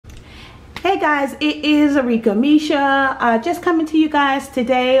Hey guys, it is Arickamisha. Just coming to you guys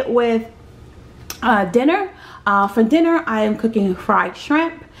today with dinner. For dinner, I am cooking fried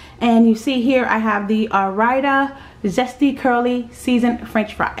shrimp, and you see here I have the Zesty curly seasoned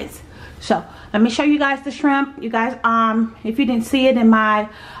French fries. So let me show you guys the shrimp. You guys, if you didn't see it in my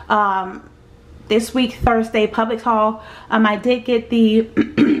this week Thursday Publix haul, I did get the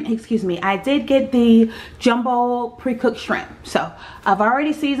excuse me, I did get the jumbo pre-cooked shrimp. So I've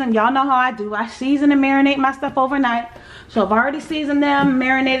already seasoned. Y'all know how I do. I season and marinate my stuff overnight. So I've already seasoned them,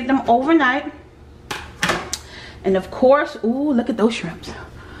 marinated them overnight. And of course, ooh, look at those shrimps.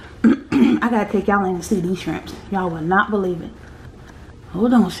 I gotta take y'all in to see these shrimps. Y'all will not believe it.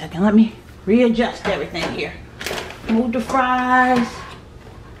 Hold on a second, let me readjust everything here. Move the fries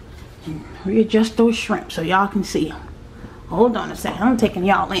and readjust those shrimp so y'all can see them. Hold on a second, I'm taking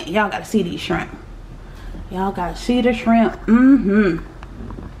y'all in. Y'all gotta see these shrimp. Y'all gotta see the shrimp.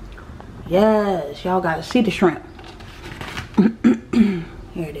 Yes, y'all gotta see the shrimp.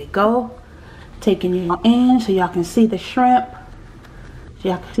 Here they go. Taking you in so y'all can see the shrimp. So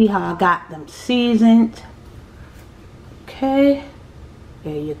y'all can see how I got them seasoned. Okay,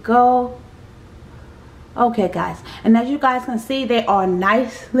 there you go. Okay guys, and as you guys can see, they are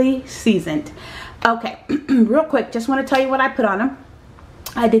nicely seasoned. Okay, real quick, just want to tell you what I put on them.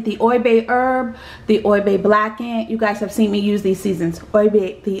 I did the Oy Bay herb, the Oy Bay blackened. You guys have seen me use these seasons.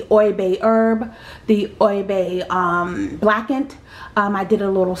 The Oy Bay herb, the Oy Bay blackened. I did a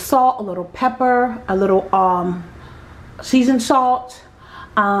little salt, a little pepper, a little seasoned salt,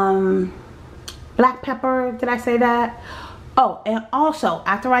 black pepper. Did I say that? Oh, and also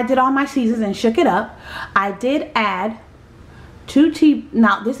after I did all my seasons and shook it up, I did add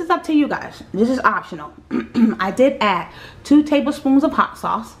now this is up to you guys, this is optional. I did add 2 tablespoons of hot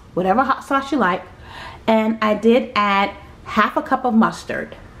sauce, whatever hot sauce you like, and I did add half a cup of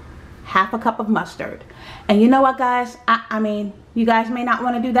mustard. And you know what guys, I mean, you guys may not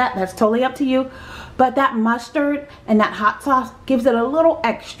want to do that, that's totally up to you, but that mustard and that hot sauce gives it a little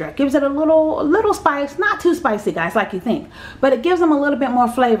extra, gives it a little spice. Not too spicy guys like you think, but it gives them a little bit more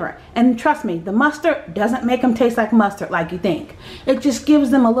flavor. And trust me, the mustard doesn't make them taste like mustard like you think. It just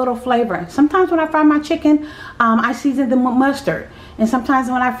gives them a little flavor. Sometimes when I fry my chicken, I season them with mustard, and sometimes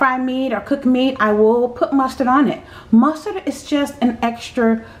when I fry meat or cook meat, I will put mustard on it. Mustard is just an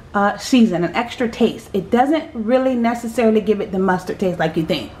extra season, an extra taste. It doesn't really necessarily give it the mustard taste like you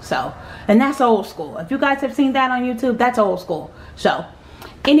think. So, and that's old school. If you guys have seen that on YouTube, that's old school. So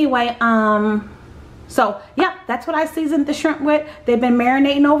anyway, so yeah, that's what I seasoned the shrimp with. They've been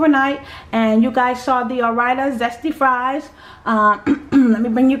marinating overnight, and you guys saw the Zesty fries. Let me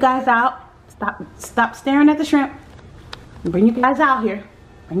bring you guys out. Stop staring at the shrimp. Bring you guys out here.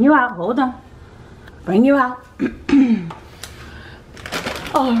 Bring you out. Hold on. Bring you out.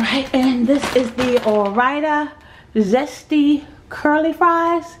 Alright, and this is the Zesty curly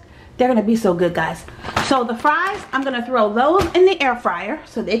fries. They're gonna be so good guys. So the fries, I'm gonna throw those in the air fryer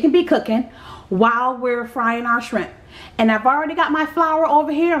so they can be cooking while we're frying our shrimp. And I've already got my flour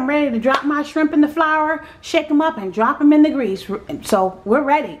over here. I'm ready to drop my shrimp in the flour, shake them up, and drop them in the grease. So we're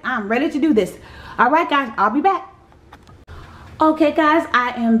ready. I'm ready to do this. Alright guys, I'll be back. Okay guys,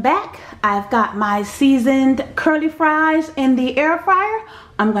 I am back. I've got my seasoned curly fries in the air fryer.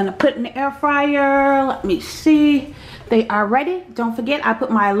 I'm gonna put in the air fryer. Let me see. They are ready. Don't forget, I put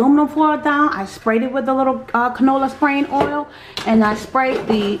my aluminum foil down. I sprayed it with a little canola spraying oil, and I sprayed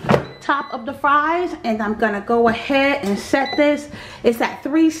the top of the fries, and I'm gonna go ahead and set this. It's at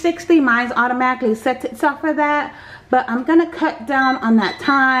 360. Mine's automatically set itself for that, but I'm gonna cut down on that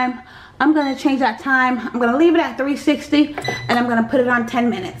time. I'm going to change that time. I'm going to leave it at 360, and I'm going to put it on 10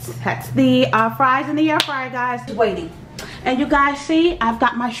 minutes. That's the fries in the air fryer, guys. Waiting. And you guys see, I've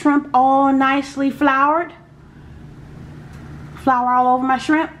got my shrimp all nicely floured. Flour all over my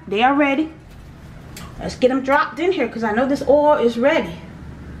shrimp. They are ready. Let's get them dropped in here because I know this oil is ready.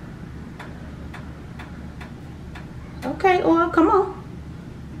 Okay, oil, come on.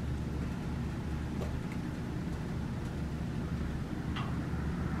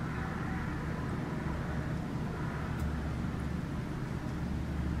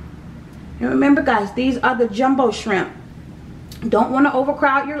 And remember guys, these are the jumbo shrimp. Don't want to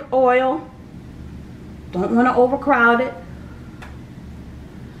overcrowd your oil. Don't want to overcrowd it.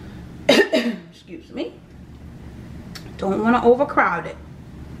 Excuse me. Don't want to overcrowd it.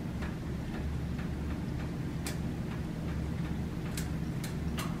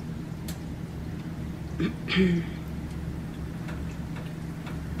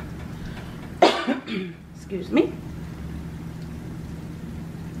 Excuse me.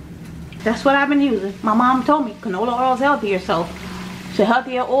 That's what I've been using. My mom told me canola oil is healthier, so it's a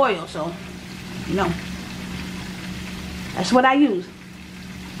healthier oil, so You know, that's what I use.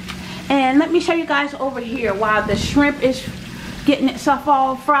 And let me show you guys over here while the shrimp is getting itself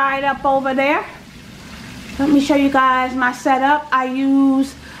all fried up over there. Let me show you guys my setup. I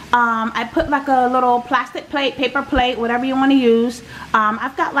use, I put like a little plastic plate, paper plate, whatever you want to use.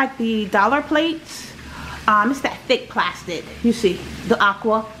 I've got like the dollar plates. It's that thick plastic, you see, the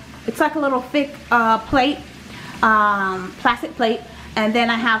aqua. It's like a little thick plate, plastic plate. And then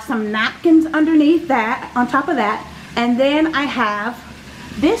I have some napkins underneath that, on top of that. And then I have,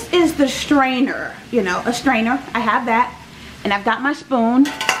 this is the strainer, you know, a strainer. I have that. And I've got my spoon.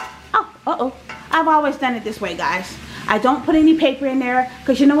 Oh, I've always done it this way, guys. I don't put any paper in there,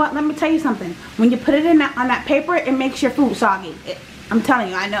 because you know what, let me tell you something. When you put it in that, on that paper, it makes your food soggy. I'm telling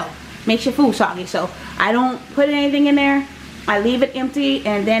you, I know. Makes your food soggy. So I don't put anything in there. I leave it empty,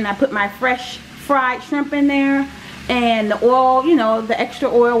 and then I put my fresh fried shrimp in there. And the oil, you know, the extra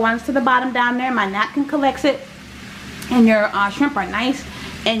oil runs to the bottom down there. My napkin collects it. And your shrimp are nice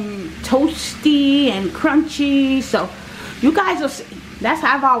and toasty and crunchy. So you guys will see. That's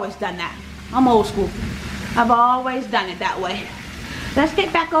how I've always done that. I'm old school. I've always done it that way. Let's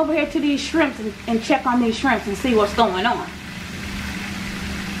get back over here to these shrimps and check on these shrimps and see what's going on.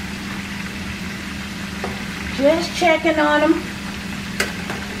 Just checking on them.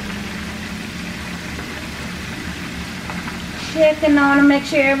 Checking on them, make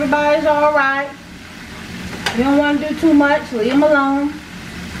sure everybody's alright. You don't want to do too much, leave them alone.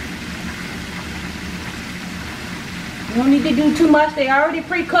 You don't need to do too much, they already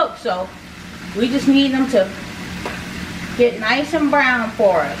pre-cooked, so we just need them to get nice and brown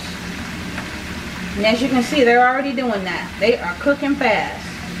for us. And as you can see, they're already doing that. They are cooking fast.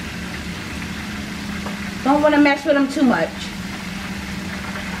 Don't want to mess with them too much.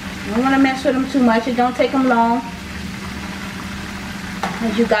 Don't want to mess with them too much. It don't take them long.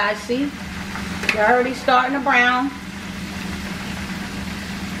 As you guys see, they're already starting to brown.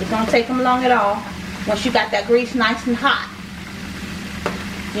 It don't take them long at all. Once you got that grease nice and hot.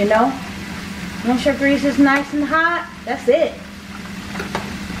 You know? Once your grease is nice and hot, that's it.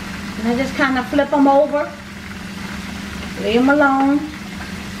 And I just kind of flip them over. Leave them alone.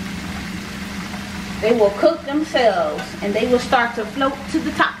 They will cook themselves and they will start to float to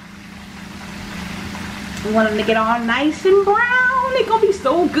the top. We want them to get all nice and brown. They're going to be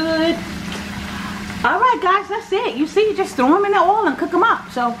so good. Alright guys, that's it. You see, you just throw them in the oil and cook them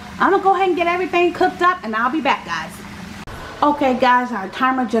up. So I'm going to go ahead and get everything cooked up and I'll be back, guys. Okay guys, our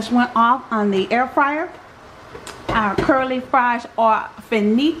timer just went off on the air fryer. Our curly fries are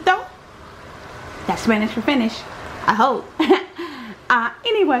finito. That's Spanish for finish, I hope.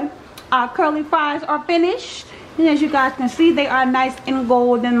 Anyway, our curly fries are finished. And as you guys can see, they are nice and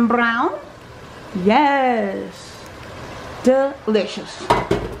golden brown. Yes, delicious.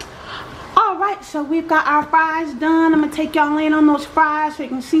 Alright, so we've got our fries done. I'm going to take y'all in on those fries so you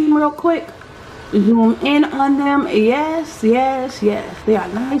can see them real quick. Zoom in on them. Yes, yes, yes. They are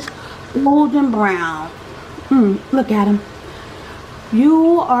nice golden brown. Look at them.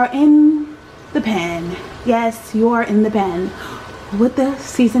 You are in the pan. Yes, you are in the pan with the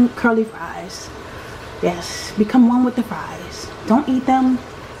seasoned curly fries. Yes, become one with the fries. Don't eat them.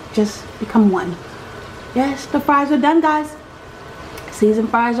 Just become one. Yes, the fries are done, guys. Seasoned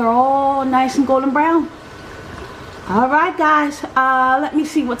fries are all nice and golden brown. Alright guys, let me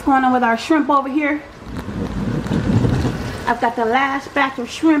see what's going on with our shrimp over here. I've got the last batch of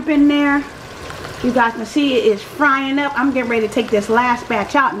shrimp in there. You guys can see it is frying up. I'm getting ready to take this last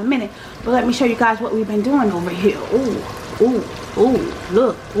batch out in a minute. But let me show you guys what we've been doing over here. Ooh, ooh, ooh,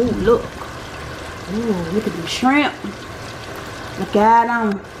 look, ooh, look. Ooh, look at the shrimp. Look at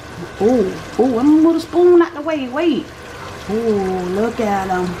them. Ooh, ooh, I'm gonna move the spoon out the way, wait. Ooh, look at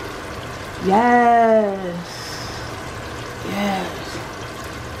them. Yes.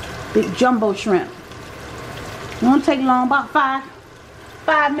 Yes. Big jumbo shrimp. It won't take long, about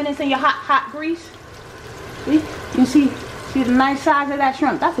five minutes in your hot grease. See? You can see the nice size of that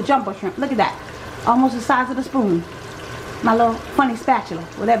shrimp. That's a jumbo shrimp. Look at that. Almost the size of the spoon. My little funny spatula,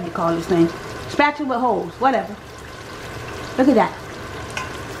 whatever you call this thing. Spatula with holes, whatever. Look at that.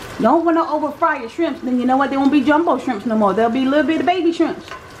 Don't want to over fry your shrimps, then you know what? They won't be jumbo shrimps no more. They'll be a little bit of baby shrimps.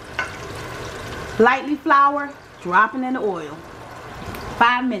 Lightly flour, dropping in the oil.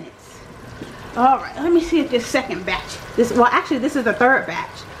 5 minutes. Alright, let me see if this second batch, well actually this is the third batch.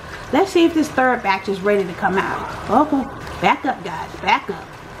 Let's see if this third batch is ready to come out. Okay, back up guys, back up.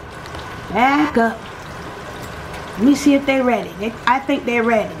 Back up. Let me see if they're ready. I think they're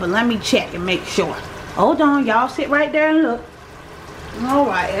ready, but let me check and make sure. Hold on, y'all sit right there and look.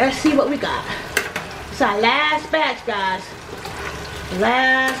 Alright, let's see what we got. It's our last batch, guys.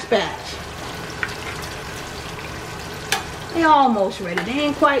 Last batch. They almost ready. They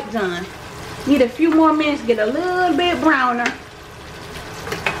ain't quite done. Need a few more minutes to get a little bit browner.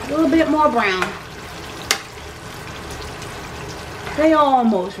 A little bit more brown. They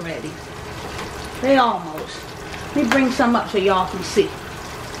almost ready. They almost. Let me bring some up so y'all can see.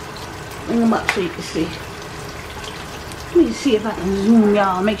 Bring them up so you can see. Let me see if I can zoom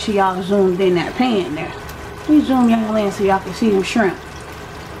y'all. Make sure y'all zoomed in that pan there. Let me zoom y'all in so y'all can see them shrimp.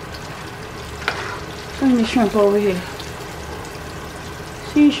 Bring the shrimp over here.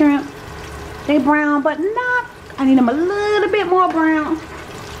 See shrimp? They brown, but not. I need them a little bit more brown.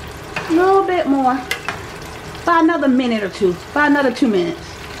 A little bit more. By another minute or two. By another 2 minutes.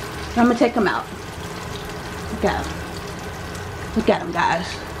 I'm going to take them out. Look at them. Look at them, guys.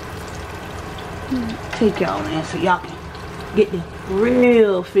 Take y'all in so y'all can get the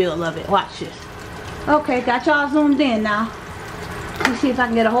real feel of it. Watch this. Okay, got y'all zoomed in now. Let's see if I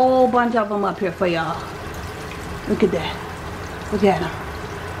can get a whole bunch of them up here for y'all. Look at that. Look at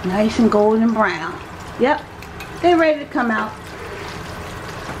them. Nice and golden brown. Yep. They're ready to come out.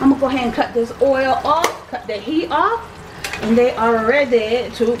 I'm going to go ahead and cut this oil off. Cut the heat off. And they are ready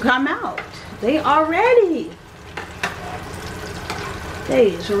to come out. They are ready.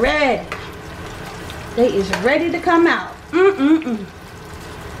 They is ready. They is ready to come out. Alright,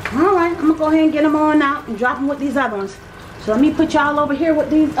 I'm going to go ahead and get them on out and drop them with these other ones. So let me put y'all over here with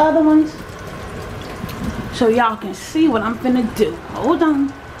these other ones so y'all can see what I'm finna do. Hold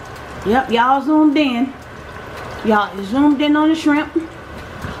on. Yep, y'all zoomed in. Y'all is zoomed in on the shrimp. I'm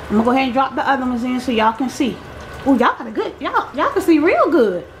gonna go ahead and drop the other ones in so y'all can see. Oh, y'all got a good, y'all can see real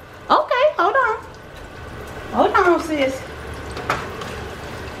good. Okay, hold on. Hold on, sis.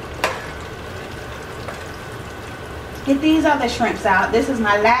 Get these other shrimps out. This is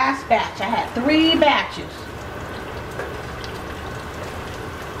my last batch. I had 3 batches.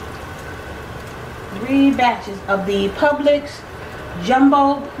 3 batches of the Publix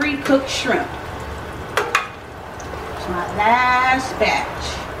Jumbo pre-cooked shrimp. It's my last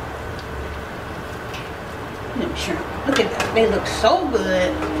batch. Them shrimp. Look at that. They look so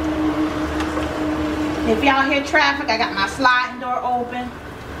good. If y'all hear traffic, I got my sliding door open.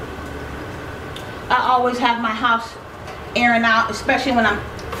 I always have my house airing out, especially when I'm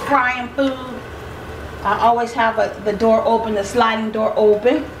frying food. I always have the door open, the sliding door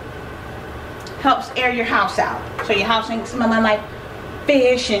open. Helps air your house out, so your house ain't smelling like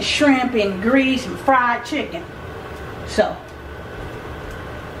fish and shrimp and grease and fried chicken. So,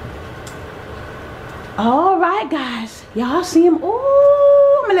 alright guys, y'all see them?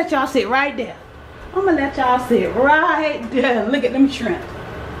 Ooh, I'm gonna let y'all sit right there. I'm gonna let y'all sit right there. Look at them shrimp.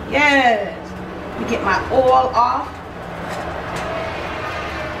 Yes. Let me get my oil off.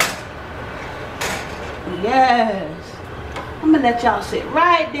 Yes. I'm gonna let y'all sit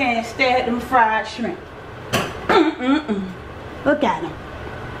right there and stare at them fried shrimp. Look at them.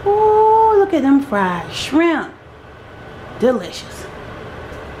 Ooh, look at them fried shrimp. Delicious.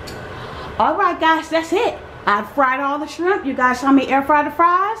 Alright guys, that's it. I fried all the shrimp. You guys saw me air fry the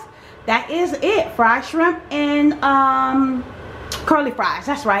fries. That is it. Fried shrimp and curly fries.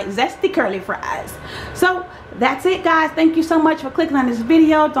 That's right. Zesty curly fries. So that's it guys. Thank you so much for clicking on this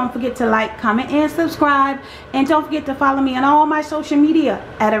video. Don't forget to like, comment, and subscribe. And don't forget to follow me on all my social media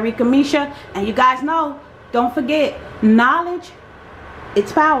at Arickamisha. And you guys know, don't forget, knowledge,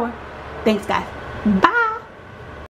 it's power. Thanks guys. Bye.